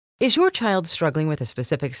Is your child struggling with a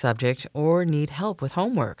specific subject or need help with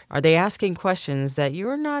homework? Are they asking questions that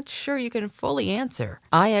you're not sure you can fully answer?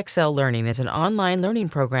 IXL Learning is an online learning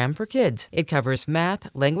program for kids. It covers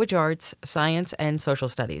math, language arts, science, and social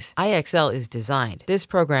studies. IXL is designed. This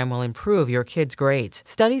program will improve your kids' grades.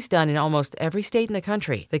 Studies done in almost every state in the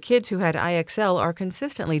country. The kids who had IXL are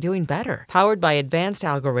consistently doing better. Powered by advanced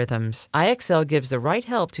algorithms, IXL gives the right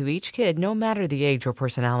help to each kid no matter the age or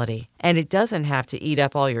personality. And it doesn't have to eat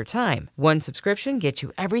up all your time. One subscription gets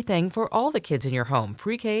you everything for all the kids in your home,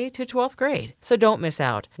 pre-K to 12th grade. So don't miss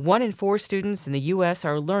out. 1 in 4 students in the U.S.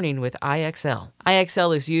 are learning with IXL.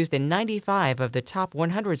 IXL is used in 95 of the top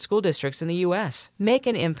 100 school districts in the U.S. Make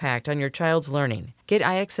an impact on your child's learning. Get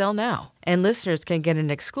IXL now. And listeners can get an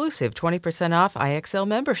exclusive 20% off IXL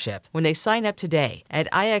membership when they sign up today at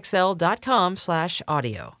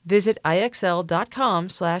IXL.com/audio. Visit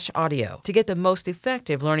IXL.com/audio to get the most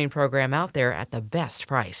effective learning program out there at the best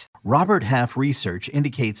price. Robert Half research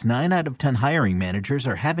indicates 9 out of 10 hiring managers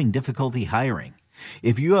are having difficulty hiring.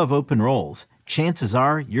 If you have open roles, chances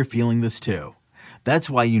are you're feeling this too. That's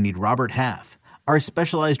why you need Robert Half. Our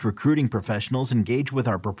specialized recruiting professionals engage with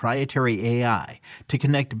our proprietary AI to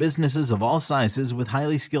connect businesses of all sizes with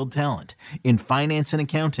highly skilled talent in finance and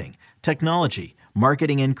accounting, technology,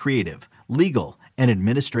 marketing and creative, legal, and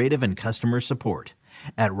administrative and customer support.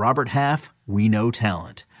 At Robert Half, we know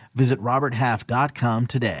talent. Visit roberthalf.com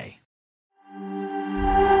today.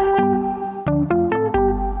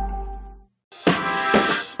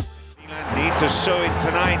 Needs a show in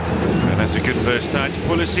tonight, and that's a good first touch.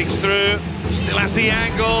 Pulisic through, still has the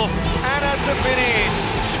angle, and has the finish.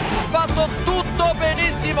 Fatto tutto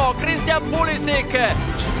benissimo, Christian Pulisic.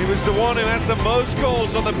 He was the one who has the most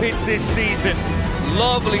goals on the pitch this season.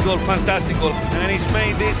 Lovely goal, fantastic goal. And he's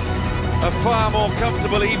made this a far more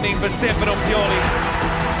comfortable evening for Stefano Pioli.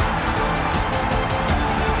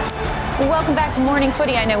 Welcome back to Morning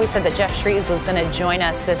Footy. I know we said that Jeff Shreves was going to join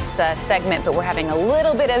us this segment, but we're having a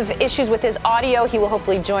little bit of issues with his audio. He will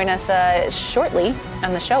hopefully join us shortly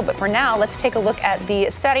on the show. But for now, let's take a look at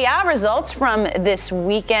the Serie A results from this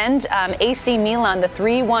weekend. AC Milan, the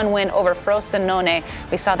 3-1 win over Frosinone.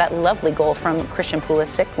 We saw that lovely goal from Christian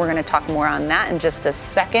Pulisic. We're going to talk more on that in just a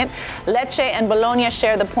second. Lecce and Bologna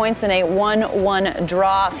share the points in a 1-1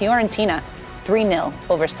 draw. Fiorentina 3-0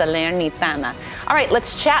 over Salernitana. All right,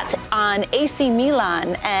 let's chat on AC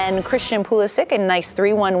Milan and Christian Pulisic. A nice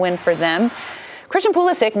 3-1 win for them. Christian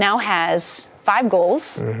Pulisic now has 5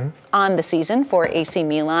 goals on the season for AC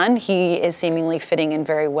Milan. He is seemingly fitting in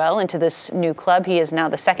very well into this new club. He is now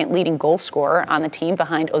the second leading goal scorer on the team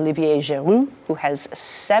behind Olivier Giroud, who has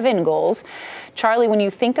 7 goals. Charlie, when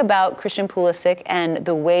you think about Christian Pulisic and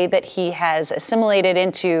the way that he has assimilated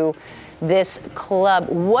into this club,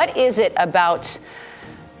 what is it about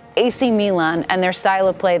AC Milan and their style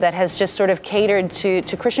of play that has just sort of catered to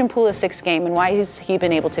Christian Pulisic's game, and why has he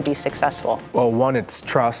been able to be successful? Well, one, it's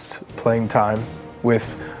trust, playing time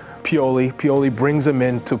with Pioli. Pioli brings him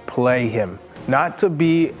in to play him, not to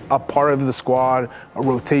be a part of the squad, a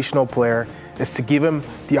rotational player. It's to give him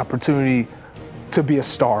the opportunity to be a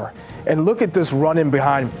star. And look at this run in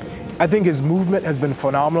behind. I think his movement has been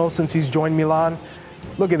phenomenal since he's joined Milan.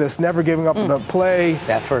 Look at this, never giving up the play.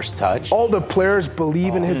 That first touch. All the players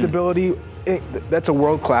believe in his ability. That's a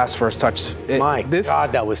world-class first touch.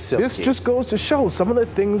 God, that was silky. This just goes to show some of the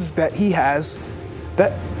things that he has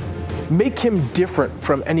that make him different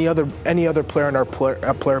from any other player in our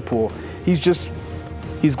player pool. He's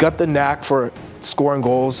got the knack for scoring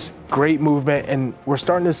goals, great movement, and we're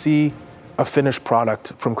starting to see a finished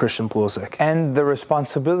product from Christian Pulisic. And the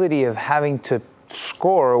responsibility of having to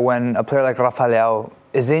score when a player like Rafael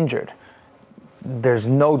is injured. There's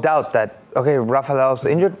no doubt that, okay, Rafael's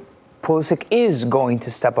injured, Pulisic is going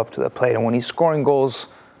to step up to the plate. And when he's scoring goals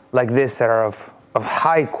like this that are of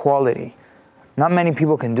high quality, not many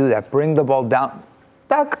people can do that. Bring the ball down,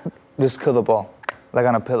 back, just kill the ball, like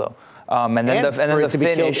on a pillow. And then the finish,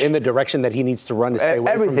 be killed in the direction that he needs to run to stay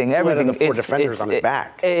away everything. From the 4 defenders on his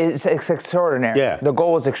back. It's extraordinary. Yeah. The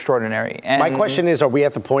goal was extraordinary. And my question is, are we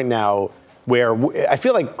at the point now where I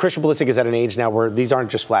feel like Christian Pulisic is at an age now where these aren't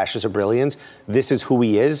just flashes of brilliance. This is who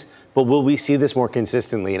he is. But will we see this more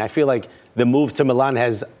consistently? And I feel like the move to Milan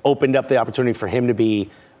has opened up the opportunity for him to be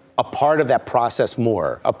a part of that process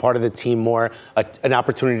more, a part of the team more, an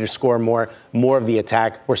opportunity to score more of the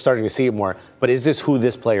attack. We're starting to see it more. But is this who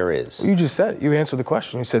this player is? Well, you just said it. You answered the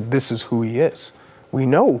question. You said this is who he is. We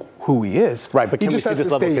know who he is. Right, but can he we just see this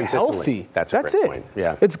level consistently? Healthy. That's it. Point.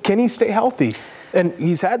 Yeah. It's can he stay healthy? And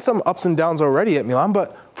he's had some ups and downs already at Milan,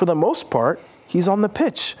 but for the most part, he's on the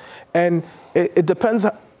pitch. And it depends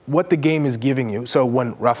what the game is giving you. So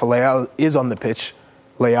when Rafael is on the pitch,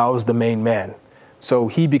 Leao is the main man. So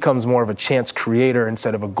he becomes more of a chance creator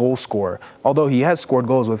instead of a goal scorer, although he has scored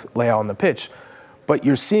goals with Leao on the pitch. But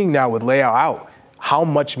you're seeing now with Leao out how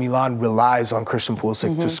much Milan relies on Christian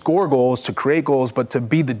Pulisic to score goals, to create goals, but to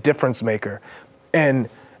be the difference maker. And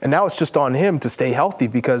now it's just on him to stay healthy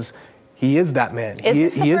because he is that man. Is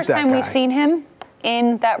this the first time guy. we've seen him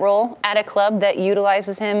in that role at a club that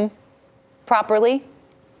utilizes him properly?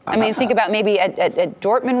 I mean, think about maybe at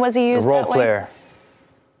Dortmund, was he used Role that way? player.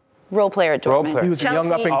 Role player at Dortmund. Role player. He was a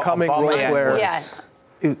young up-and-coming role player.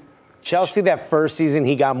 Yeah. Chelsea, that first season,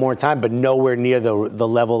 he got more time, but nowhere near the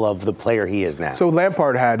level of the player he is now. So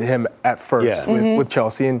Lampard had him at first with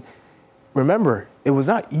Chelsea. And remember, it was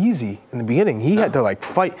not easy in the beginning. He had to,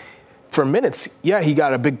 fight. For minutes, he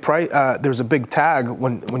got a big price. There was a big tag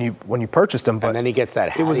when you purchased him, but and then he gets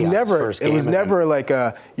that. It was never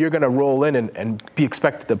you're going to roll in and be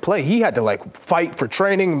expected to play. He had to fight for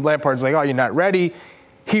training. Lampard's like, oh, you're not ready.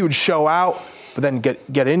 He would show out, but then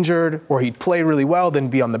get injured, or he'd play really well, then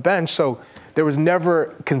be on the bench. So there was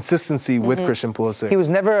never consistency with Christian Pulisic. He was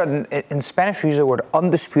never, in Spanish we use the word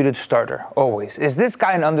undisputed starter, always. Is this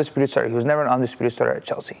guy an undisputed starter? He was never an undisputed starter at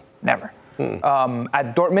Chelsea, never.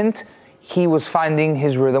 At Dortmund, he was finding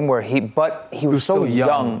his rhythm but he was so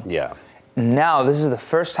young. Yeah. Now, this is the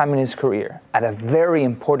first time in his career at a very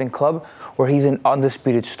important club where he's an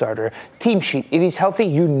undisputed starter. Team sheet, if he's healthy,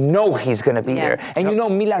 you know he's going to be there. And you know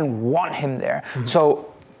Milan want him there.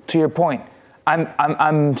 So, to your point,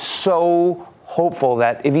 I'm so hopeful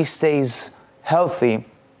that if he stays healthy,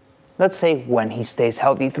 let's say when he stays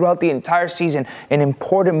healthy throughout the entire season, in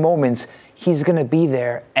important moments, he's going to be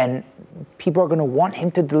there and people are going to want him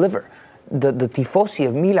to deliver. The tifosi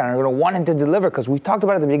of Milan are going to want him to deliver because we talked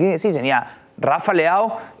about it at the beginning of the season. Yeah, Rafa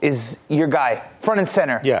Leao is your guy, front and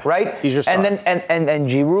center, right? He's your star. And then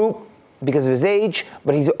Giroud, because of his age,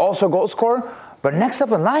 but he's also a goal scorer. But next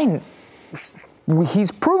up in line,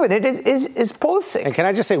 he's proven it is Pulisic. And can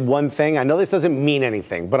I just say one thing? I know this doesn't mean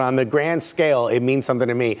anything, but on the grand scale, it means something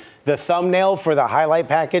to me. The thumbnail for the highlight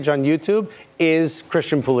package on YouTube is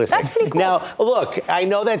Christian Pulisic. That's pretty cool. Now, look, I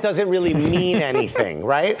know that doesn't really mean anything,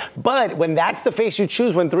 right? But when that's the face you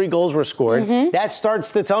choose when 3 goals were scored, that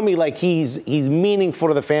starts to tell me he's meaningful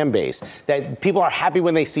to the fan base. That people are happy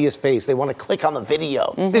when they see his face. They want to click on the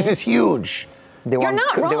video. This is huge. They You're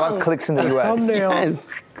not wrong. They want clicks in the US.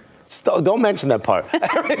 Yes. Don't mention that part.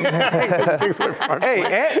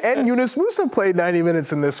 Hey, and Yunus Musa played 90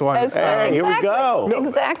 minutes in this one. Here we go.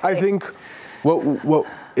 Exactly. I think what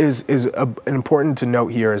is important to note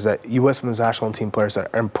here is that U.S. men's national team players that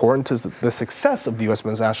are important to the success of the U.S.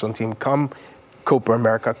 men's national team come Copa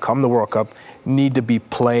America, come the World Cup, need to be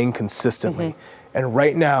playing consistently. And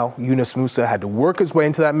right now, Yunus Musa had to work his way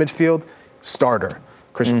into that midfield starter.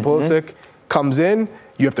 Christian Pulisic comes in.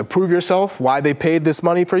 You have to prove yourself, why they paid this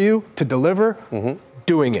money for you to deliver,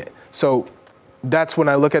 doing it. So that's when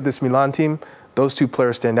I look at this Milan team, those 2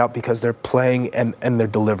 players stand out because they're playing and they're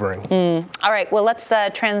delivering. All right, well, let's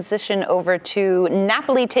transition over to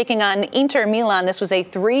Napoli taking on Inter Milan. This was a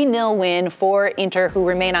 3-0 win for Inter, who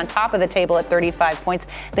remain on top of the table at 35 points.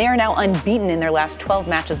 They are now unbeaten in their last 12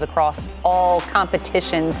 matches across all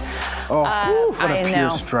competitions. What a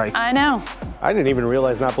pure strike. I know. I didn't even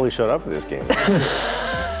realize Napoli showed up for this game.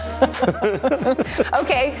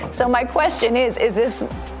 Okay, so my question is this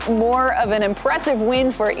more of an impressive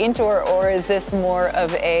win for Inter, or is this more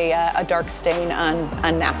of a dark stain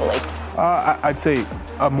on Napoli? I'd say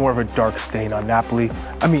more of a dark stain on Napoli.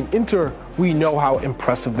 I mean, Inter, we know how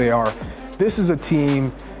impressive they are. This is a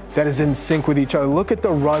team that is in sync with each other. Look at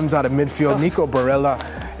the runs out of midfield. Nico Barella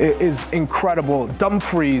is incredible.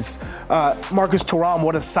 Dumfries, Marcus Thuram,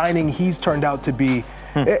 what a signing he's turned out to be.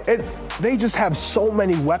 They just have so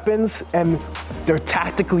many weapons, and they're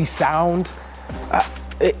tactically sound.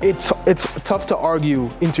 It's tough to argue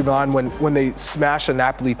Inter Milan when they smash a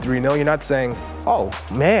Napoli 3-0. You're not saying, oh,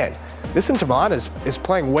 man, this Inter Milan is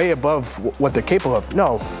playing way above what they're capable of.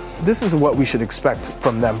 No, this is what we should expect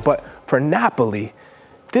from them. But for Napoli,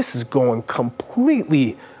 this is going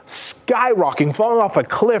completely skyrocketing, falling off a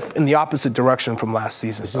cliff in the opposite direction from last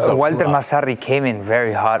season. Walter Mazzarri came in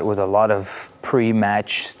very hot with a lot of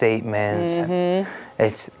pre-match statements.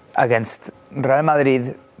 It's against Real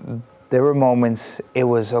Madrid. There were moments it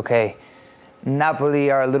was okay.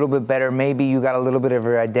 Napoli are a little bit better. Maybe you got a little bit of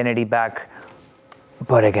your identity back.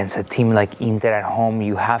 But against a team like Inter at home,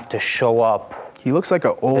 you have to show up. He looks like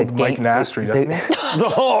an old Mike Nastri, doesn't he?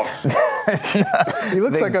 He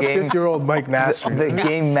looks like a 50-year-old Mike Nastri. The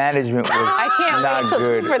game management was I can't not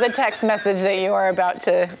wait good. for the text message that you are about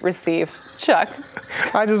to receive. Chuck.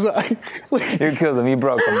 You killed him. You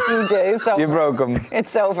broke him. You did. It's over. You broke him.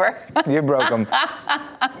 It's over. You broke him.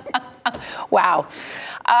 Wow.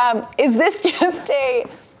 Is this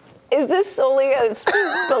solely a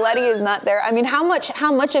Spalletti is not there? I mean, how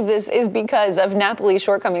much of this is because of Napoli's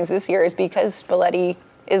shortcomings this year is because Spalletti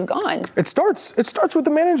is gone? It starts with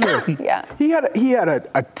the manager. Yeah. He had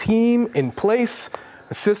a team in place,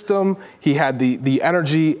 a system. He had the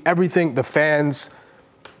energy, everything, the fans.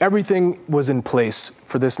 Everything was in place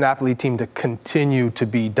for this Napoli team to continue to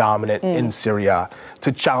be dominant in Serie A,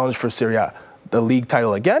 to challenge for Serie A, the league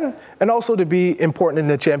title again, and also to be important in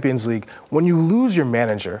the Champions League. When you lose your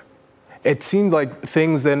manager, it seemed like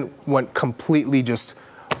things then went completely just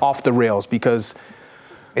off the rails because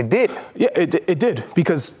it did. Yeah, it did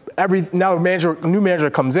because now a new manager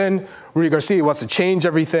comes in. Rudi Garcia wants to change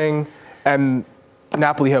everything, and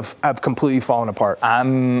Napoli have completely fallen apart.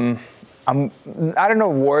 I don't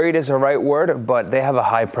know if worried is the right word, but they have a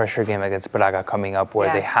high-pressure game against Braga coming up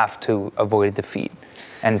where they have to avoid defeat.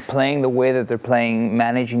 And playing the way that they're playing,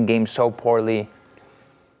 managing games so poorly,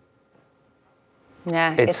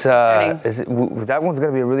 it's that one's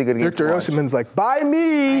going to be a really good game. Victor Osimhen's like, buy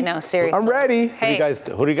me. I know, seriously. I'm ready. Hey.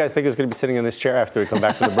 Who do you guys think is going to be sitting in this chair after we come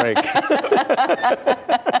back from the break?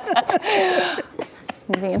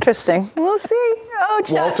 It'll be interesting. We'll see. Oh,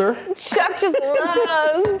 Chuck. Walter. Chuck just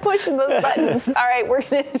loves pushing those buttons. All right, we're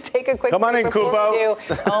going to take a quick Come on break in, before Kubo. we do.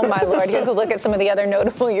 Oh, my Lord. Here's a look at some of the other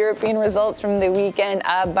notable European results from the weekend.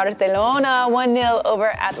 Barcelona 1-0 over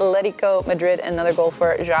Atletico Madrid. Another goal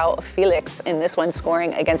for João Felix in this one,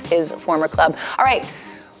 scoring against his former club. All right,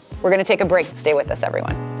 we're going to take a break. Stay with us,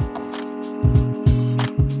 everyone.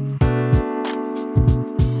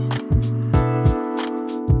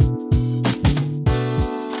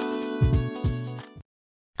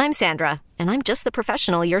 I'm Sandra, and I'm just the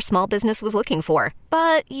professional your small business was looking for.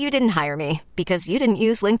 But you didn't hire me because you didn't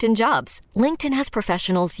use LinkedIn Jobs. LinkedIn has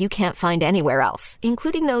professionals you can't find anywhere else,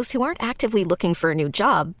 including those who aren't actively looking for a new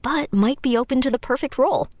job, but might be open to the perfect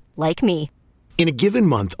role, like me. In a given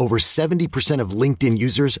month, over 70% of LinkedIn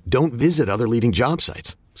users don't visit other leading job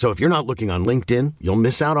sites. So if you're not looking on LinkedIn, you'll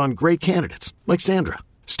miss out on great candidates like Sandra.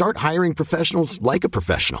 Start hiring professionals like a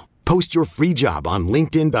professional. Post your free job on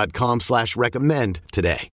linkedin.com/recommend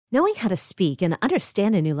today. Knowing how to speak and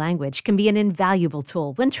understand a new language can be an invaluable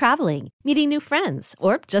tool when traveling, meeting new friends,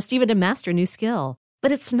 or just even to master a new skill.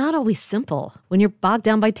 But it's not always simple when you're bogged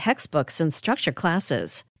down by textbooks and structured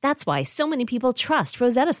classes. That's why so many people trust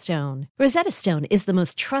Rosetta Stone. Rosetta Stone is the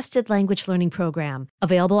most trusted language learning program,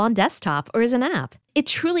 available on desktop or as an app. It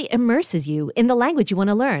truly immerses you in the language you want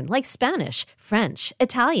to learn, like Spanish, French,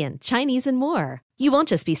 Italian, Chinese, and more. You won't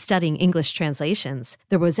just be studying English translations.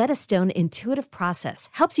 The Rosetta Stone intuitive process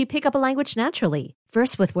helps you pick up a language naturally,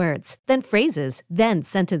 first with words, then phrases, then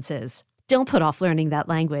sentences. Don't put off learning that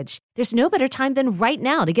language. There's no better time than right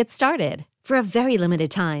now to get started. For a very limited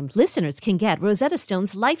time, listeners can get Rosetta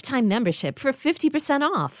Stone's lifetime membership for 50%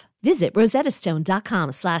 off. Visit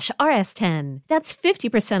rosettastone.com/rs10. That's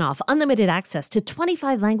 50% off unlimited access to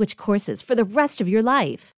 25 language courses for the rest of your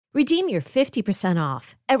life. Redeem your 50%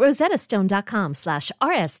 off at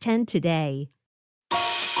rosettastone.com/rs10 today.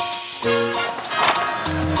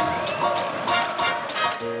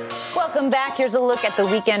 Welcome back. Here's a look at the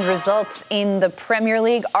weekend results in the Premier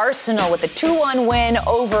League. Arsenal with a 2-1 win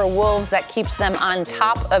over Wolves. That keeps them on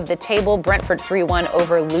top of the table. Brentford 3-1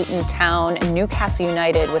 over Luton Town. Newcastle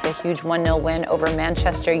United with a huge 1-0 win over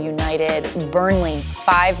Manchester United. Burnley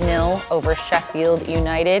 5-0 over Sheffield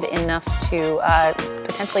United. Enough to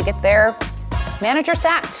potentially get their manager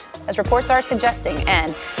sacked, as reports are suggesting.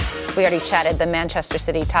 And we already chatted the Manchester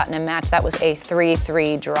City-Tottenham match. That was a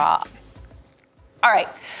 3-3 draw. All right,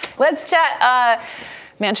 let's chat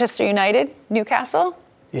Manchester United, Newcastle.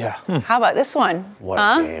 Yeah. How about this one? What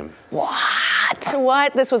a game.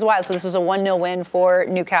 What? This was wild. So this was a 1-0 win for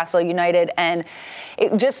Newcastle United. And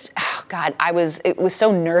it just, it was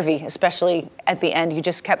so nervy, especially at the end. You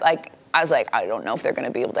just kept I was like, I don't know if they're going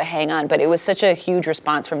to be able to hang on. But it was such a huge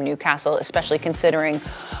response from Newcastle, especially considering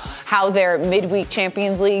how their midweek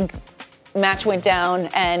Champions League match went down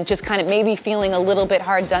and just kind of maybe feeling a little bit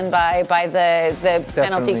hard done by the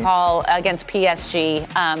penalty call against PSG.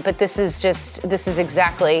 But this is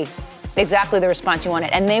exactly the response you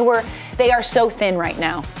wanted. And they are so thin right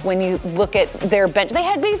now when you look at their bench.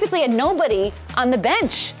 They basically had nobody on the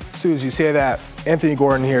bench. As soon as you say that, Anthony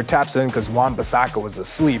Gordon here taps in because Wan-Bissaka was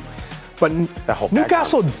asleep. But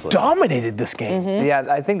Newcastle dominated this game. Mm-hmm. Yeah,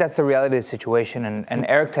 I think that's the reality of the situation. And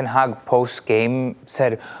Erik ten Hag post-game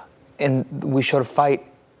said, and we showed fight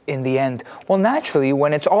in the end. Well, naturally,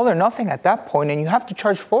 when it's all or nothing at that point, and you have to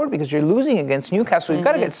charge forward because you're losing against Newcastle, you've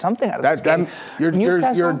got to get something out of this game.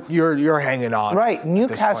 You're hanging on. Right,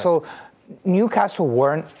 Newcastle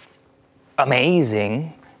weren't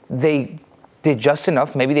amazing. They did just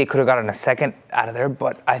enough. Maybe they could have gotten a second out of there,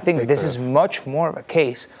 but I think this is much more of a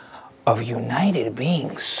case of United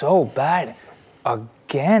being so bad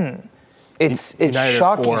again. It's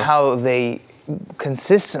shocking how they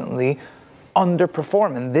consistently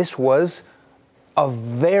underperform, and this was a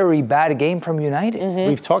very bad game from United.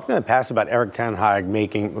 We've talked in the past about Erik ten Hag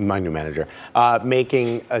making, my new manager,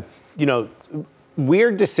 making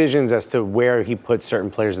weird decisions as to where he puts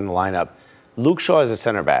certain players in the lineup. Luke Shaw is a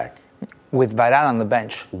center back with Varane on the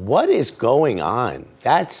bench. What is going on?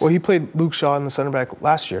 He played Luke Shaw in the center back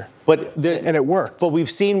last year. And it worked. But we've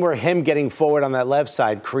seen where him getting forward on that left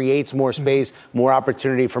side creates more space, more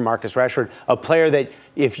opportunity for Marcus Rashford, a player that,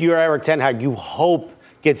 if you're Erik ten Hag, you hope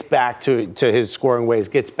gets back to his scoring ways,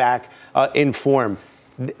 gets back in form.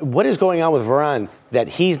 What is going on with Varane that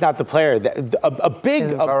he's not the player? That a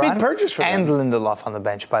big purchase for them. And Lindelof on the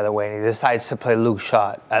bench, by the way, and he decides to play Luke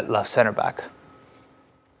Shaw at left center back.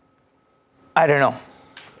 I don't know.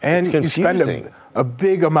 And you spend a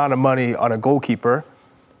big amount of money on a goalkeeper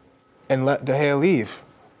and let De Gea leave.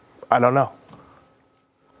 I don't know.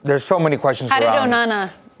 There's so many questions. How did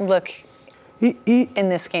Onana look in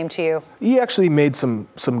this game to you? He actually made some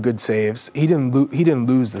good saves. He didn't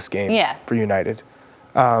lose this game for United.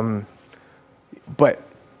 But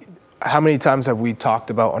how many times have we talked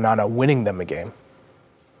about Onana winning them a game?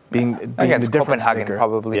 Being the difference maker.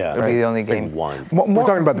 Probably. It'll be the only game. We're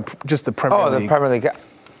talking about just the Premier League. Oh, the Premier League.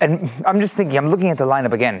 And I'm just thinking, I'm looking at the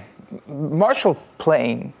lineup again. Martial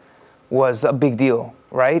playing was a big deal,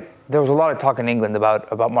 right? There was a lot of talk in England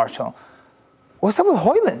about Martial. What's up with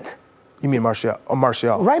Højlund? You mean Martial? Oh,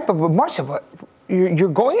 Martial. Right, but Martial, you're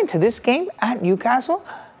going into this game at Newcastle,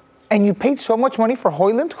 and you paid so much money for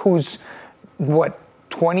Højlund, who's,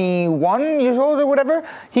 21 years old or whatever?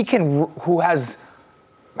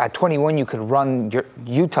 At 21, you could run,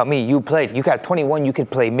 you tell me, you played. You got 21, you could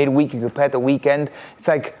play midweek, you could play at the weekend. It's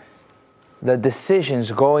like the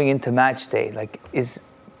decisions going into match day. Like, is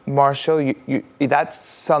Martial, that's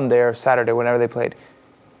Sunday or Saturday, whenever they played.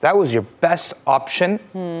 That was your best option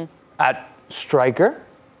at striker?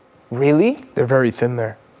 Really? They're very thin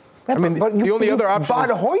there. Yeah, I mean, the only other option is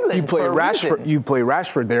you play Rashford. You play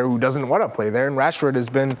Rashford there, who doesn't want to play there, and Rashford has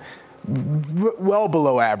been well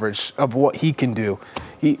below average of what he can do.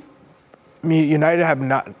 United have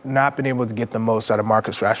not been able to get the most out of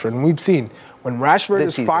Marcus Rashford, and we've seen when Rashford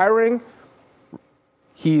is firing,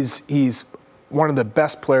 he's one of the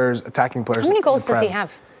best attacking players. How many goals does he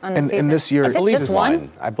have on the season? And this year, I believe just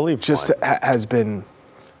one. I believe just has been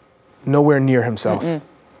nowhere near himself.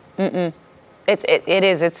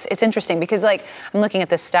 It's interesting because, like, I'm looking at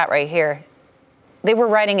this stat right here. They were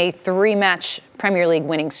riding a 3-match Premier League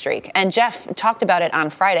winning streak. And Jeff talked about it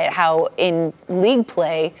on Friday, how in league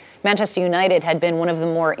play, Manchester United had been one of the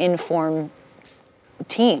more in-form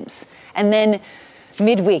teams. And then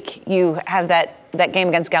midweek, you have that game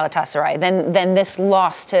against Galatasaray. Then this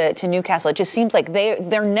loss to Newcastle. It just seems like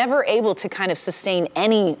they're never able to kind of sustain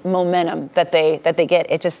any momentum that they get.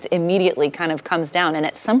 It just immediately kind of comes down. And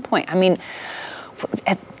at some point, I mean,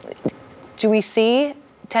 do we see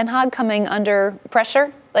Ten Hag coming under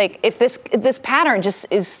pressure? Like, if this pattern just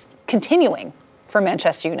is continuing for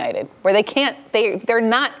Manchester United, where they're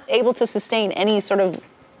not able to sustain any sort of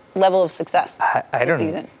level of success I don't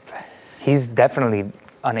season. He's definitely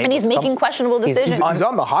unable. And he's making questionable decisions. He's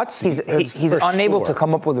on the hot seat. He's unable to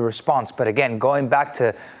come up with a response. But again, going back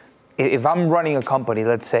to, if I'm running a company,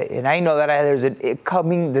 let's say, and I know that there's a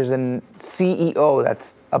CEO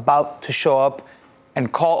that's about to show up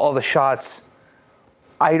and call all the shots,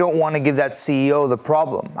 I don't want to give that CEO the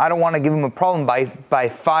problem. I don't want to give him a problem by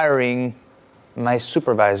firing my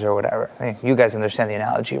supervisor or whatever. Hey, you guys understand the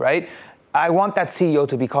analogy, right? I want that CEO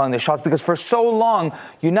to be calling the shots because for so long,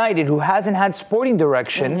 United, who hasn't had sporting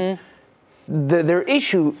direction, their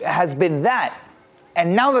issue has been that.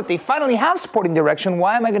 And now that they finally have sporting direction,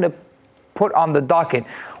 why am I going to put on the docket?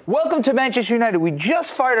 Welcome to Manchester United. We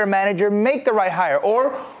just fired our manager, make the right hire.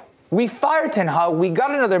 Or we fired Ten Hag, we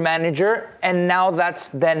got another manager, and now that's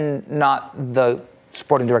then not the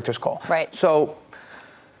sporting director's call. Right. So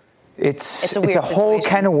it's a weird whole situation.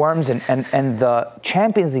 can of worms, and the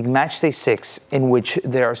Champions League matchday 6, in which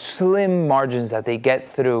there are slim margins that they get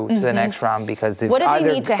through to the next round because if what do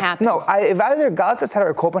they need to happen? No, if either Galatasaray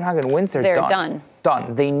or Copenhagen wins, they're done.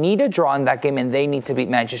 Done. They need a draw in that game, and they need to beat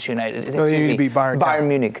Manchester United. No, they need to beat Bayern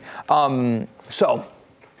Munich. So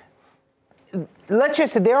let's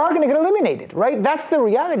just say they are going to get eliminated, right? That's the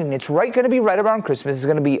reality, and it's going to be right around Christmas. It's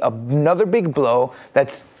going to be another big blow.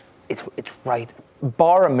 It's right,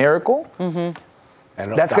 bar a miracle. Mm-hmm.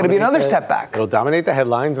 And that's going to be another setback. It'll dominate the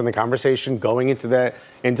headlines, and the conversation going into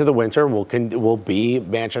the winter will be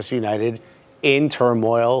Manchester United in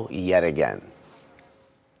turmoil yet again.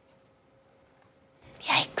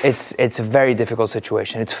 Yikes! It's a very difficult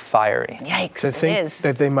situation. It's fiery. Yikes! To think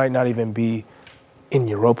that they might not even be in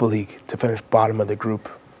Europa League to finish bottom of the group,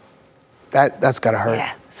 that's got to hurt.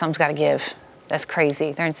 Yeah, some's got to give. That's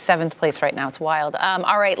crazy. They're in 7th place right now. It's wild.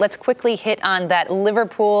 All right, let's quickly hit on that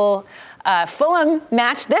Liverpool Fulham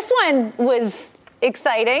match. This one was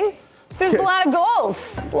exciting. There's a lot of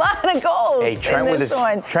goals. Hey, Trent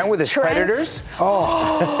with his Predators.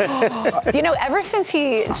 Oh. You know, ever since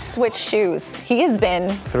he switched shoes, he has been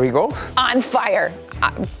 3 goals on fire.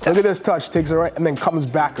 Look at this touch. Takes it right and then comes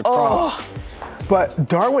back across. But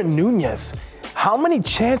Darwin Nunez, how many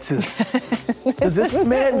chances does this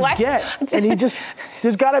man get? And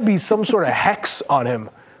there's got to be some sort of hex on him,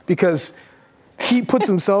 because he puts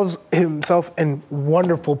himself in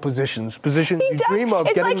wonderful positions you dream of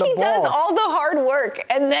getting the ball. It's like he does all the hard work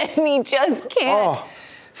and then he just can't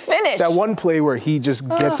finish. That one play where he just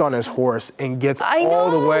gets on his horse and gets all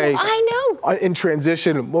the way. I know. In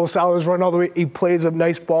transition, Mo Salah's running all the way. He plays a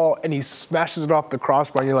nice ball and he smashes it off the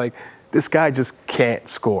crossbar. And you're like, this guy just can't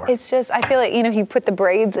score. It's just, I feel like, he put the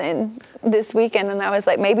braids in this weekend, and I was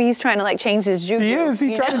like, maybe he's trying to change his juke. He is.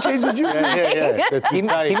 He tried to change the juke. Yeah.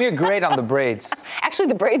 Give me a grade on the braids. Actually,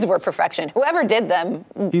 the braids were perfection. Whoever did them.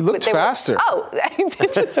 He looked faster.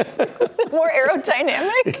 Just more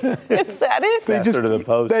aerodynamic. Is that it? Faster to the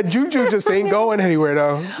post. That juju just ain't going anywhere,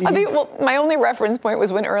 though. My only reference point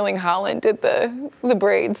was when Erling Haaland did the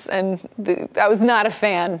braids, and I was not a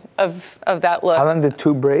fan of that look. Haaland did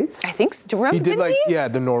 2 braids? I think so. He did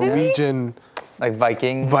the Norwegian. Like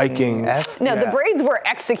Viking. No, the braids were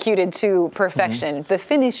executed to perfection. Mm-hmm. The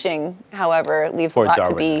finishing, however, leaves a lot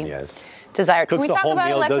to be desired. Can we talk about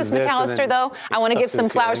Alexis McAllister, though? I want to give some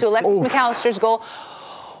flowers to Alexis McAllister's goal.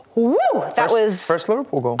 Woo! That was first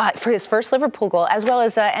Liverpool goal. For his first Liverpool goal, as well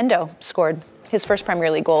as Endo scored his first Premier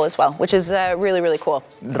League goal as well, which is really, really cool.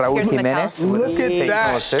 Raúl Jiménez. Look at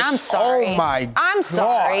that. I'm sorry. Oh, my God. I'm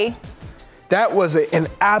sorry. That was an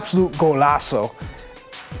absolute golazo.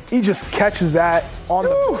 He just catches that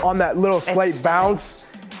on that little slight bounce,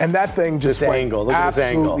 and that thing just went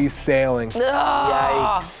absolutely sailing.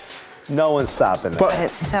 Yikes. No one's stopping that.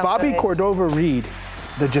 But Bobby Cordova-Reid,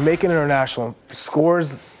 the Jamaican international,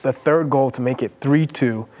 scores the 3rd goal to make it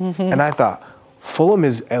 3-2. Mm-hmm. And I thought, Fulham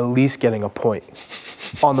is at least getting a point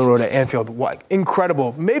on the road at Anfield. What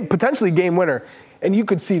incredible. Maybe potentially game winner. And you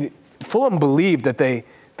could see Fulham believed that they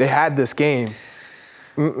had this game.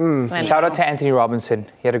 Shout out to Anthony Robinson.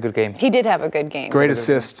 He had a good game. He did have a good game. Great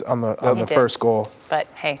assist on the first goal. But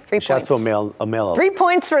hey, 3 points. Shouts to Amel. 3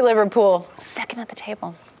 points for Liverpool. 2nd at the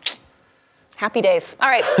table. Happy days. All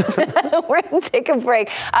right, we're going to take a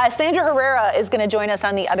break. Sandra Herrera is going to join us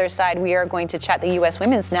on the other side. We are going to chat the U.S.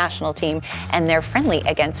 women's national team and their friendly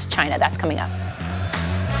against China. That's coming up.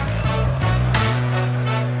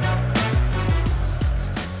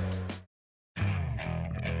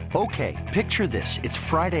 Okay, picture this. It's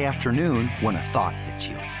Friday afternoon when a thought hits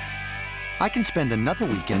you. I can spend another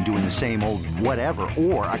weekend doing the same old whatever,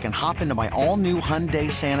 or I can hop into my all-new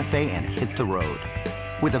Hyundai Santa Fe and hit the road.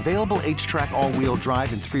 With available H-Track all-wheel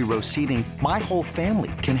drive and 3-row seating, my whole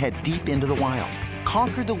family can head deep into the wild.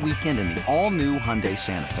 Conquer the weekend in the all-new Hyundai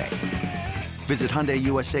Santa Fe. Visit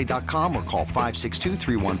HyundaiUSA.com or call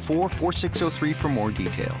 562-314-4603 for more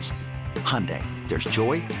details. Hyundai, there's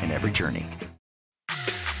joy in every journey.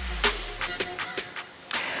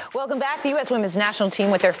 Welcome back. The U.S. women's national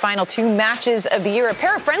team with their final 2 matches of the year. A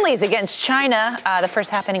pair of friendlies against China. The first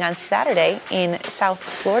happening on Saturday in South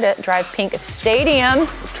Florida, Drive Pink Stadium.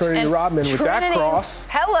 Trinity Rodman with that cross.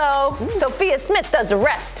 Hello. Sophia Smith does the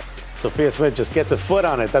rest. Sophia Smith just gets a foot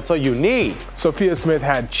on it. That's all you need. Sophia Smith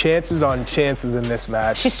had chances on chances in this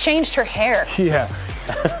match. She's changed her hair. Yeah.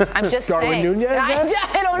 I'm just Darwin saying. Nunez?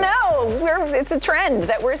 I don't know. It's a trend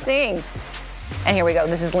that we're seeing. And here we go.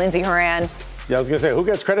 This is Lindsey Horan. Yeah, I was going to say, who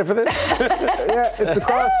gets credit for this? Yeah, it's a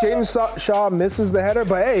cross. Jaden Shaw misses the header,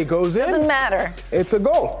 but hey, it goes in. Doesn't matter. It's a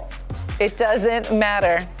goal. It doesn't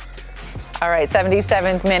matter. All right,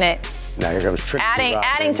 77th minute. Now here comes Trinity Rodman.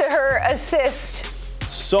 Adding to her assist.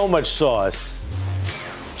 So much sauce.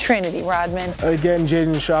 Trinity Rodman. Again,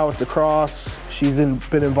 Jaden Shaw with the cross. She's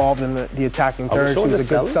been involved in the attacking third. She's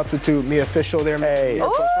a good substitute. Mia Fischel there. Hey.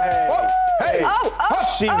 Hey.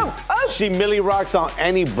 She Millie rocks on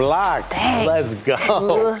any block. Dang. Let's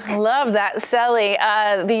go. Love that, Selly.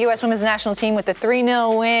 The U.S. women's national team with the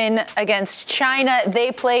 3-0 win against China.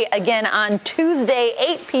 They play again on Tuesday,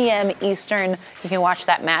 8 p.m. Eastern. You can watch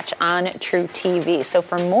that match on True TV. So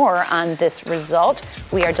for more on this result,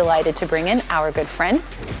 we are delighted to bring in our good friend,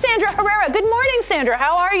 Sandra Herrera. Good morning, Sandra.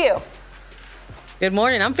 How are you? Good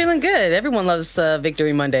morning. I'm feeling good. Everyone loves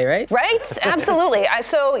Victory Monday, right? Right? Absolutely.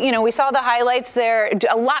 So, we saw the highlights there.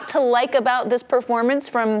 A lot to like about this performance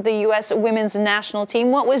from the U.S. women's national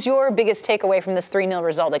team. What was your biggest takeaway from this 3-0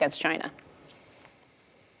 result against China?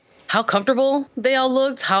 How comfortable they all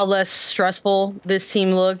looked, how less stressful this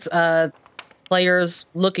team looked. Players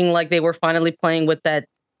looking like they were finally playing with that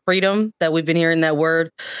freedom that we've been hearing that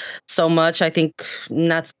word so much. I think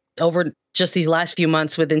that's over just these last few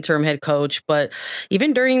months with interim head coach, but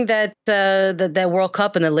even during that World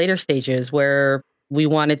Cup in the later stages where we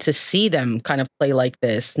wanted to see them kind of play like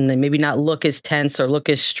this and then maybe not look as tense or look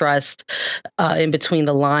as stressed in between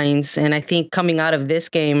the lines. And I think coming out of this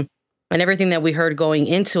game and everything that we heard going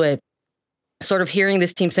into it, sort of hearing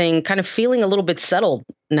this team saying, kind of feeling a little bit settled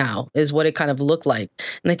now is what it kind of looked like.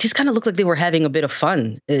 And it just kind of looked like they were having a bit of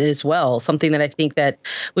fun as well, something that I think that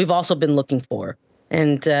we've also been looking for.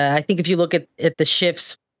 And I think if you look at the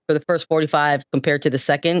shifts for the first 45 compared to the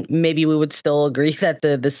second, maybe we would still agree that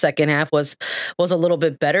the second half was a little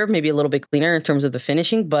bit better, maybe a little bit cleaner in terms of the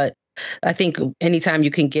finishing. But I think anytime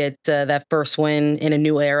you can get that first win in a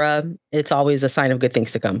new era, it's always a sign of good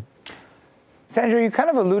things to come. Sandra, you kind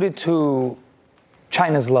of alluded to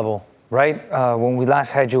China's level, right? When we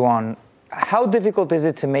last had you on. How difficult is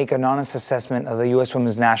it to make an honest assessment of the U.S.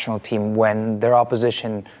 women's national team when their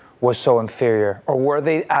opposition was so inferior? Or were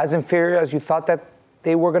they as inferior as you thought that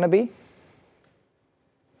they were going to be?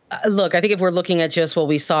 Look, I think if we're looking at just what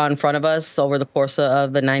we saw in front of us over the course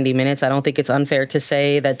of the 90 minutes, I don't think it's unfair to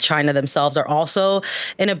say that China themselves are also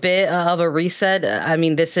in a bit of a reset. I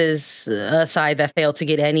mean, this is a side that failed to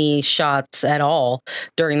get any shots at all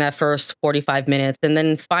during that first 45 minutes. And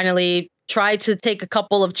then finally tried to take a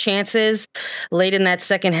couple of chances late in that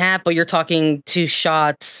second half, but you're talking 2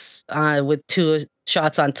 shots with 2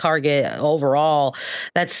 shots on target overall.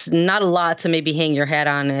 That's not a lot to maybe hang your hat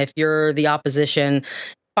on if you're the opposition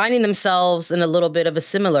finding themselves in a little bit of a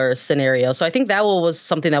similar scenario. So I think that was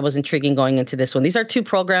something that was intriguing going into this one. These are 2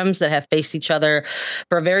 programs that have faced each other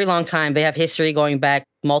for a very long time. They have history going back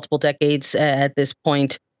multiple decades at this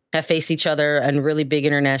point, have faced each other on really big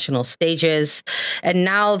international stages. And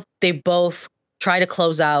now they both try to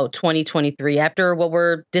close out 2023 after what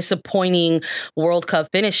were disappointing World Cup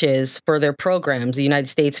finishes for their programs. The United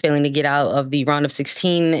States failing to get out of the round of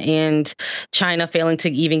 16 and China failing to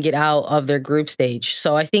even get out of their group stage.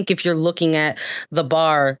 So I think if you're looking at the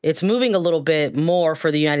bar, it's moving a little bit more for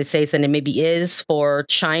the United States than it maybe is for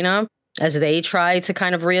China as they try to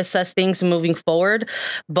kind of reassess things moving forward.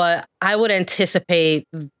 But I would anticipate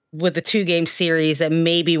with the 2-game series that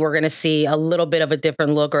maybe we're going to see a little bit of a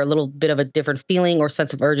different look or a little bit of a different feeling or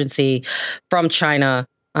sense of urgency from China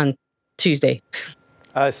on Tuesday.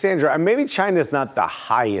 Sandra, maybe China's not the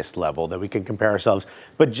highest level that we can compare ourselves,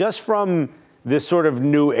 but just from this sort of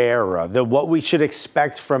new era, what we should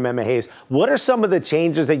expect from Emma Hayes, what are some of the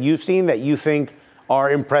changes that you've seen that you think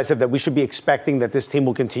are impressive that we should be expecting that this team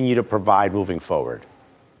will continue to provide moving forward?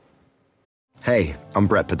 Hey, I'm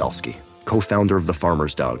Brett Podolsky, co-founder of The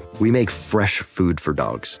Farmer's Dog. We make fresh food for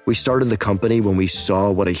dogs. We started the company when we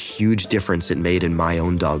saw what a huge difference it made in my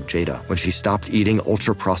own dog, Jada, when she stopped eating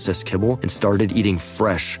ultra-processed kibble and started eating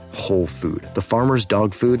fresh, whole food. The Farmer's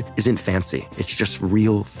Dog food isn't fancy. It's just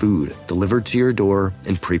real food delivered to your door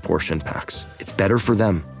in pre-portioned packs. It's better for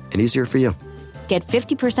them and easier for you. Get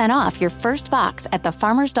 50% off your first box at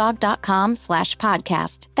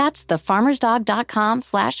thefarmersdog.com/podcast. That's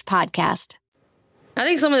thefarmersdog.com/podcast. I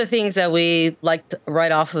think some of the things that we liked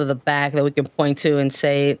right off of the back that we can point to and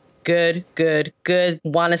say, good,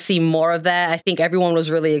 want to see more of that. I think everyone was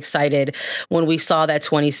really excited when we saw that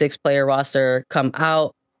 26-player roster come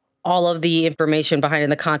out. All of the information behind it,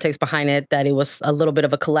 the context behind it, that it was a little bit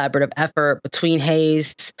of a collaborative effort between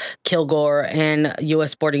Hayes, Kilgore, and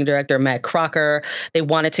U.S. Sporting Director Matt Crocker. They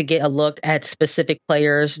wanted to get a look at specific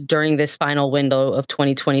players during this final window of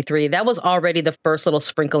 2023. That was already the first little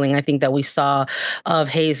sprinkling, I think, that we saw of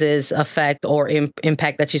Hayes's effect or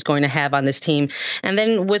impact that she's going to have on this team. And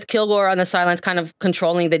then with Kilgore on the sidelines kind of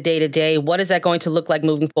controlling the day-to-day, what is that going to look like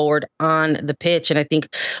moving forward on the pitch? And I think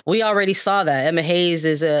we already saw that. Emma Hayes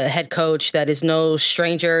is a head coach that is no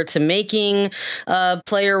stranger to making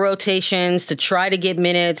player rotations, to try to get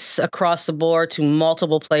minutes across the board to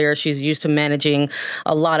multiple players. She's used to managing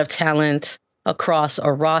a lot of talent across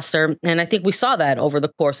a roster. And I think we saw that over the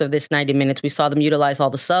course of this 90 minutes. We saw them utilize all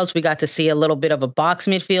the subs. We got to see a little bit of a box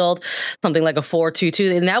midfield, something like a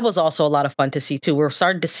 4-2-2. And that was also a lot of fun to see too. We're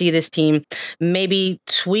starting to see this team maybe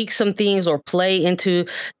tweak some things or play into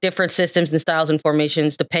different systems and styles and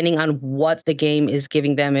formations, depending on what the game is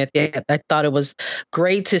giving them. I thought it was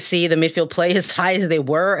great to see the midfield play as high as they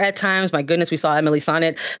were at times. My goodness, we saw Emily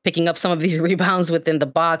Sonnet picking up some of these rebounds within the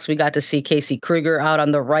box. We got to see Casey Kruger out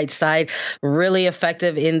on the right side, really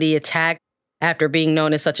effective in the attack after being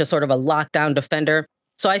known as such a sort of a lockdown defender.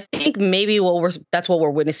 So I think maybe that's what we're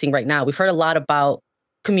witnessing right now. We've heard a lot about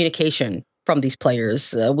communication from these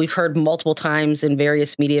players. We've heard multiple times in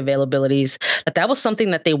various media availabilities that was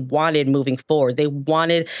something that they wanted moving forward. They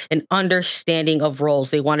wanted an understanding of roles.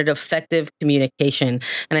 They wanted effective communication.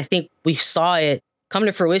 And I think we saw it come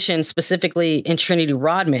to fruition, specifically in Trinity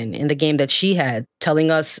Rodman in the game that she had, telling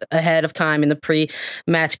us ahead of time in the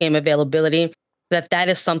pre-match game availability that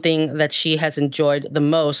is something that she has enjoyed the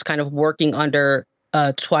most, kind of working under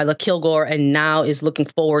Twyla Kilgore, and now is looking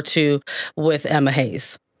forward to with Emma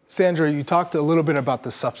Hayes. Sandra, you talked a little bit about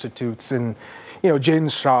the substitutes and,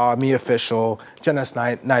 Jaden Shaw, Mia Fischel, Jenna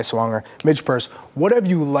Neiswanger, Midge Purse. What have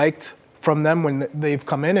you liked from them when they've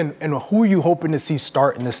come in, and who are you hoping to see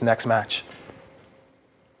start in this next match?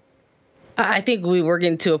 I think we're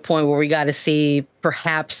getting to a point where we got to see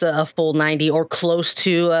perhaps a full 90 or close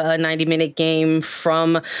to a 90-minute game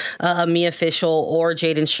from Mia Fischel or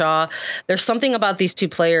Jaden Shaw. There's something about these two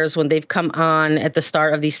players when they've come on at the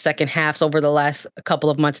start of these second halves over the last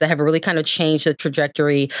couple of months that have really kind of changed the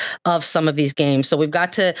trajectory of some of these games. So we've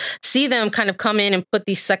got to see them kind of come in and put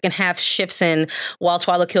these second half shifts in, while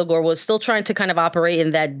Twyla Kilgore was still trying to kind of operate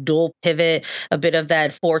in that dual pivot, a bit of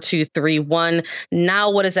that 4-2-3-1.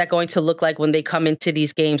 Now, what is that going to look like when they come into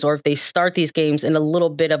these games, or if they start these games in a little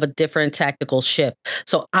bit of a different tactical shift?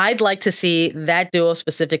 So I'd like to see that duo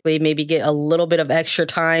specifically maybe get a little bit of extra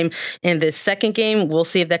time in this second game. We'll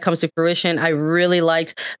see if that comes to fruition. I really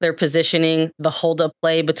liked their positioning, the hold-up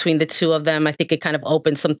play between the two of them. I think it kind of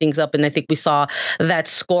opened some things up, and I think we saw that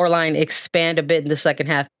scoreline expand a bit in the second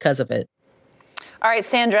half because of it. All right,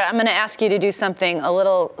 Sandra, I'm going to ask you to do something a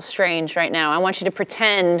little strange right now. I want you to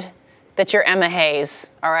pretend that you're Emma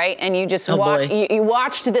Hayes, all right? And you just you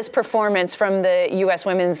watched this performance from the U.S.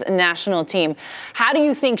 women's national team. How do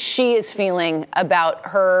you think she is feeling about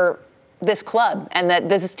this club and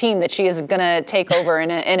this team that she is going to take over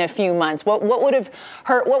in a few months? What would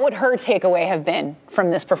her takeaway have been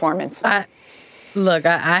from this performance? Look,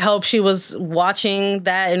 I hope she was watching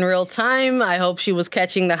that in real time. I hope she was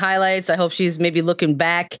catching the highlights. I hope she's maybe looking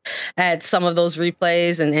back at some of those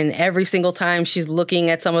replays, and every single time she's looking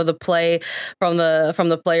at some of the play from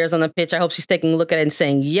the players on the pitch, I hope she's taking a look at it and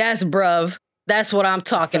saying, "Yes, bruv, that's what I'm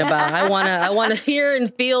talking about." I wanna hear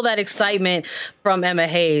and feel that excitement from Emma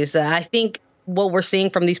Hayes. I think what we're seeing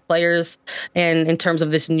from these players, and in terms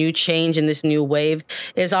of this new change and this new wave,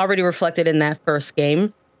 is already reflected in that first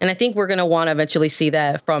game. And I think we're going to want to eventually see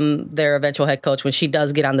that from their eventual head coach when she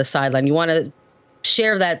does get on the sideline. You want to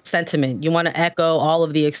share that sentiment. You want to echo all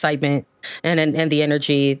of the excitement and the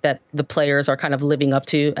energy that the players are kind of living up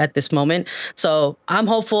to at this moment. So I'm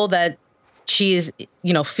hopeful that she is,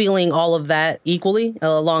 feeling all of that equally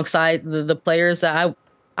alongside the players. That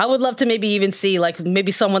I would love to maybe even see,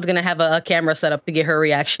 maybe someone's going to have a camera set up to get her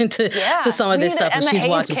reaction to some of this stuff when she's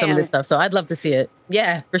watching some of this stuff. So I'd love to see it.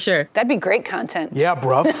 Yeah, for sure. That'd be great content. Yeah,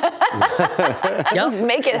 bruv. Let's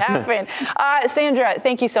make it happen. Sandra,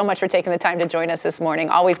 thank you so much for taking the time to join us this morning.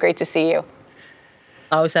 Always great to see you.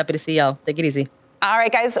 Always happy to see y'all. Take it easy. All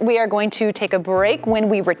right, guys, we are going to take a break. When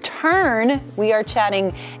we return, we are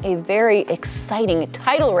chatting a very exciting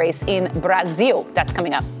title race in Brazil. That's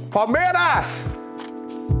coming up. Palmeiras!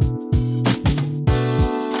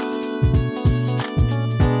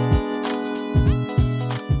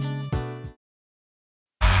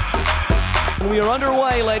 We are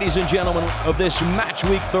underway, ladies and gentlemen, of this match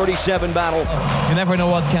week 37 battle. You never know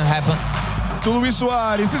what can happen. To Luis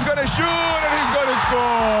Suarez, he's gonna shoot and he's gonna score!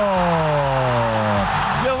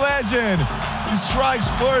 The legend strikes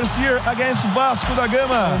first here against Vasco da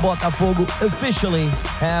Gama. Botafogo officially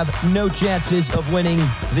have no chances of winning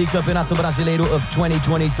the Campeonato Brasileiro of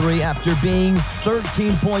 2023 after being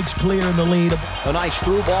 13 points clear in the lead. A nice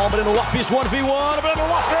through ball, but in the Lopes 1v1, but in the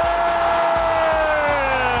Lopes!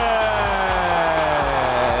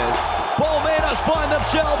 Find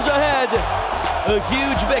themselves ahead. A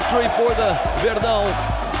huge victory for the Verdão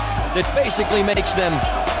that basically makes them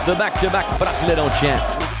the back-to-back Brasileirão champ.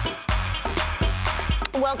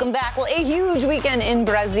 Welcome back. Well, a huge weekend in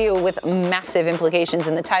Brazil with massive implications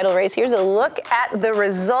in the title race. Here's a look at the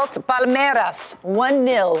result. Palmeiras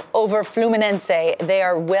 1-0 over Fluminense. They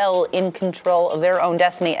are well in control of their own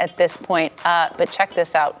destiny at this point. But check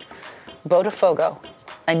this out. Botafogo,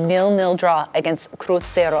 a 0-0 draw against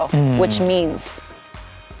Cruzeiro, which means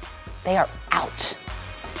they are out.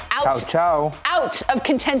 Out of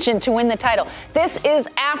contention to win the title. This is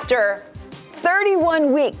after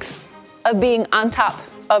 31 weeks of being on top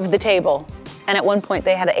of the table. And at one point,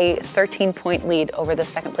 they had a 13-point lead over the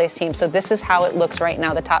second-place team. So this is how it looks right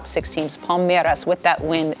now, the top 6 teams. Palmeiras, with that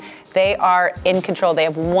win, they are in control. They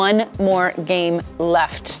have one more game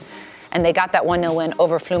left. And they got that 1-0 win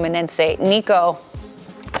over Fluminense. Nico,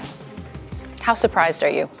 how surprised are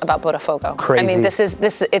you about Botafogo? Crazy. I mean,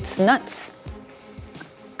 it's nuts.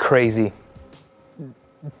 Crazy.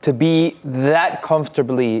 To be that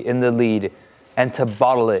comfortably in the lead and to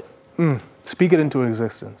bottle it. Speak it into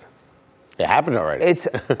existence. It happened already. It's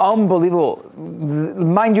unbelievable.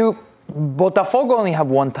 Mind you, Botafogo only have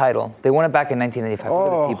one title. They won it back in 1995.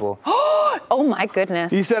 Look at the people. Oh my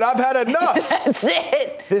goodness. He said, I've had enough. That's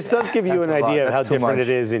it. This does give you an idea of how different it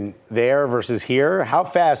is in there versus here. How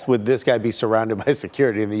fast would this guy be surrounded by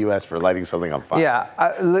security in the U.S. for lighting something on fire?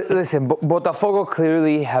 Yeah, listen, Botafogo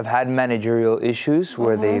clearly have had managerial issues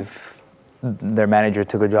where their manager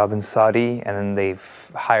took a job in Saudi, and then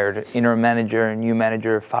they've hired interim manager, new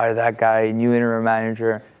manager, fired that guy, new interim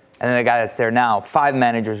manager, and then the guy that's there now. 5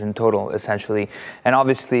 managers in total, essentially. And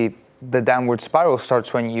obviously, the downward spiral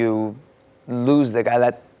starts when you lose the guy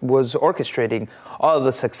that was orchestrating all of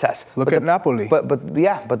the success. Look at Napoli. But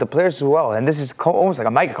the players as well. And this is almost like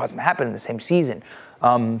a microcosm. It happened in the same season.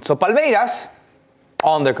 So Palmeiras,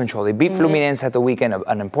 all under control. They beat Fluminense at the weekend,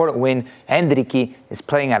 an important win. Hendricky is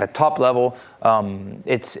playing at a top level.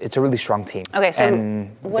 It's a really strong team. Okay, so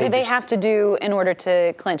what do they have to do in order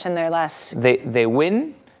to clinch in their last? They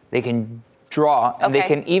win, they can draw, and they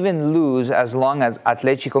can even lose as long as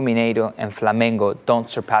Atlético Mineiro and Flamengo don't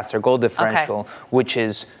surpass their goal differential, which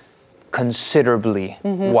is considerably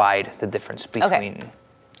wide, the difference between. Okay.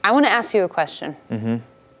 I want to ask you a question.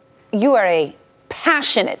 You are a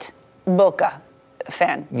passionate Boca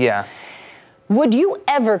fan. Yeah. Would you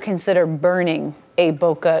ever consider burning a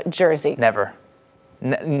Boca jersey? Never.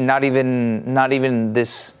 Not even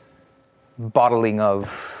this bottling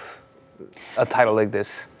of a title like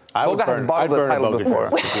this. Boca has bottled the title before.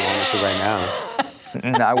 If you wanted to right now.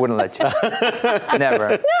 No, I wouldn't let you. Never.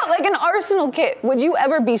 No, like an Arsenal kit. Would you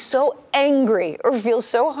ever be so angry or feel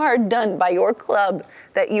so hard done by your club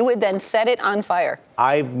that you would then set it on fire?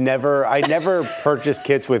 I never purchased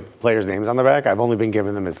kits with players' names on the back. I've only been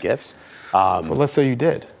given them as gifts. But let's say you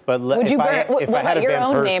did. But would you burn? What about your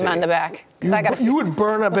own name on the back? You would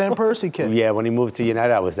burn a Van Persie kit. Yeah, when he moved to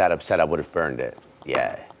United, I was that upset I would have burned it.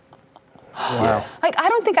 Yeah. Wow. Like, I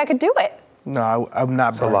don't think I could do it. No, I'm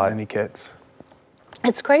not burning any kits.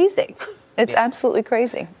 It's crazy. It's absolutely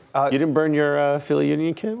crazy. You didn't burn your Philly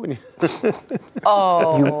Union kit when you?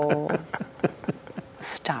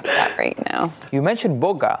 Stop that right now. You mentioned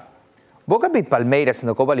Boca. Boca beat Palmeiras in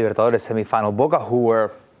the Copa Libertadores semifinal. Boca, who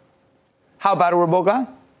were, how bad were Boca?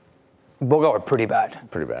 Boca were pretty bad.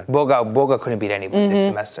 Pretty bad. Boca couldn't beat anybody this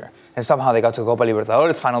semester. And somehow they got to the Copa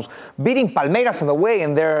Libertadores finals, beating Palmeiras on the way,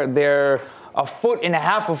 and they're a foot and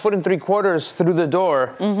 3/4 through the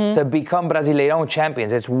door to become Brasileirão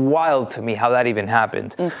champions. It's wild to me how that even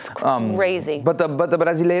happened. It's crazy. But the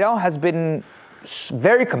Brasileirão has been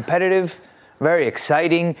very competitive, very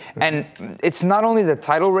exciting, and it's not only the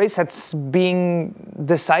title race that's being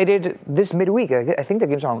decided this midweek. I think the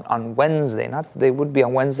games are on Wednesday. They would be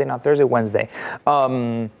on Wednesday, not Thursday, Wednesday.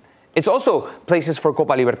 It's also places for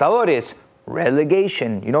Copa Libertadores,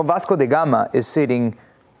 relegation. You know, Vasco da Gama is sitting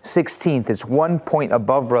 16th. It's 1 point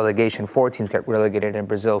above relegation. 4 teams get relegated in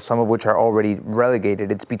Brazil, some of which are already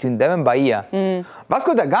relegated. It's between them and Bahia.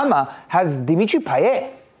 Vasco da Gama has Dimitri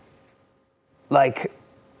Payet. Like,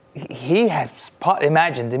 he has,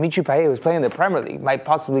 imagine, Dimitri Payet, who's playing in the Premier League, might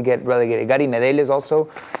possibly get relegated. Gary Medel is also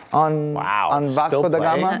on Vasco da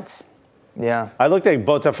Gama. Yeah. I looked at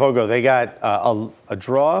Botafogo. They got a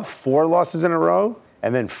draw, 4 losses in a row,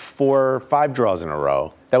 and then 5 draws in a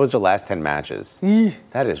row. That was their last 10 matches.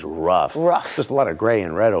 That is rough. Just a lot of gray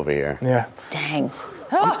and red over here. Yeah. Dang.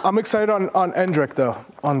 I'm excited on Endrick, though,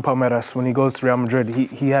 on Palmeiras. When he goes to Real Madrid,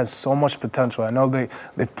 he has so much potential. I know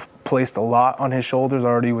they've placed a lot on his shoulders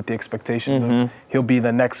already with the expectations of he'll be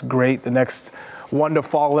the next great, the next one to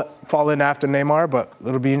fall in after Neymar, but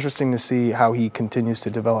it'll be interesting to see how he continues to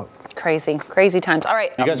develop. Crazy times. All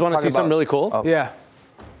right. You guys want to see something really cool? Yeah.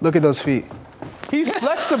 Look at those feet. He's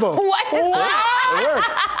flexible. What? It works.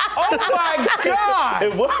 Oh my God!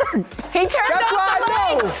 It worked. He turned That's off why the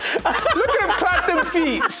I lights. know. Look at him clap them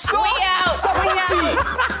feet. We out.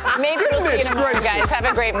 Feet. Maybe we'll see you tomorrow, guys. Have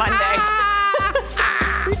a great Monday.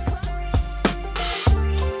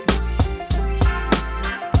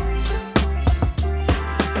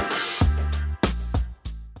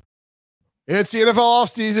 It's the NFL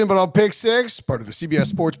offseason, but on Pick 6, part of the CBS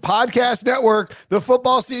Sports Podcast Network, the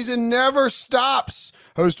football season never stops.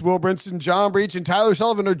 Host Will Brinson, John Breach, and Tyler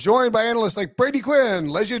Sullivan are joined by analysts like Brady Quinn,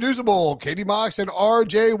 Lesia Duzable, Katie Mox, and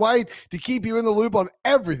RJ White to keep you in the loop on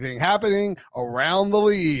everything happening around the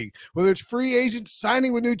league. Whether it's free agents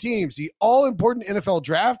signing with new teams, the all-important NFL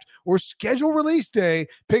draft, or schedule release day,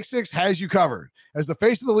 Pick 6 has you covered. As the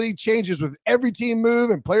face of the league changes with every team move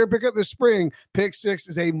and player pickup this spring, Pick 6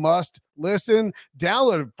 is a must listen.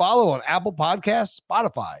 Download and follow on Apple Podcasts,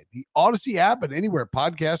 Spotify, the Odyssey app, and anywhere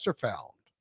podcasts are found.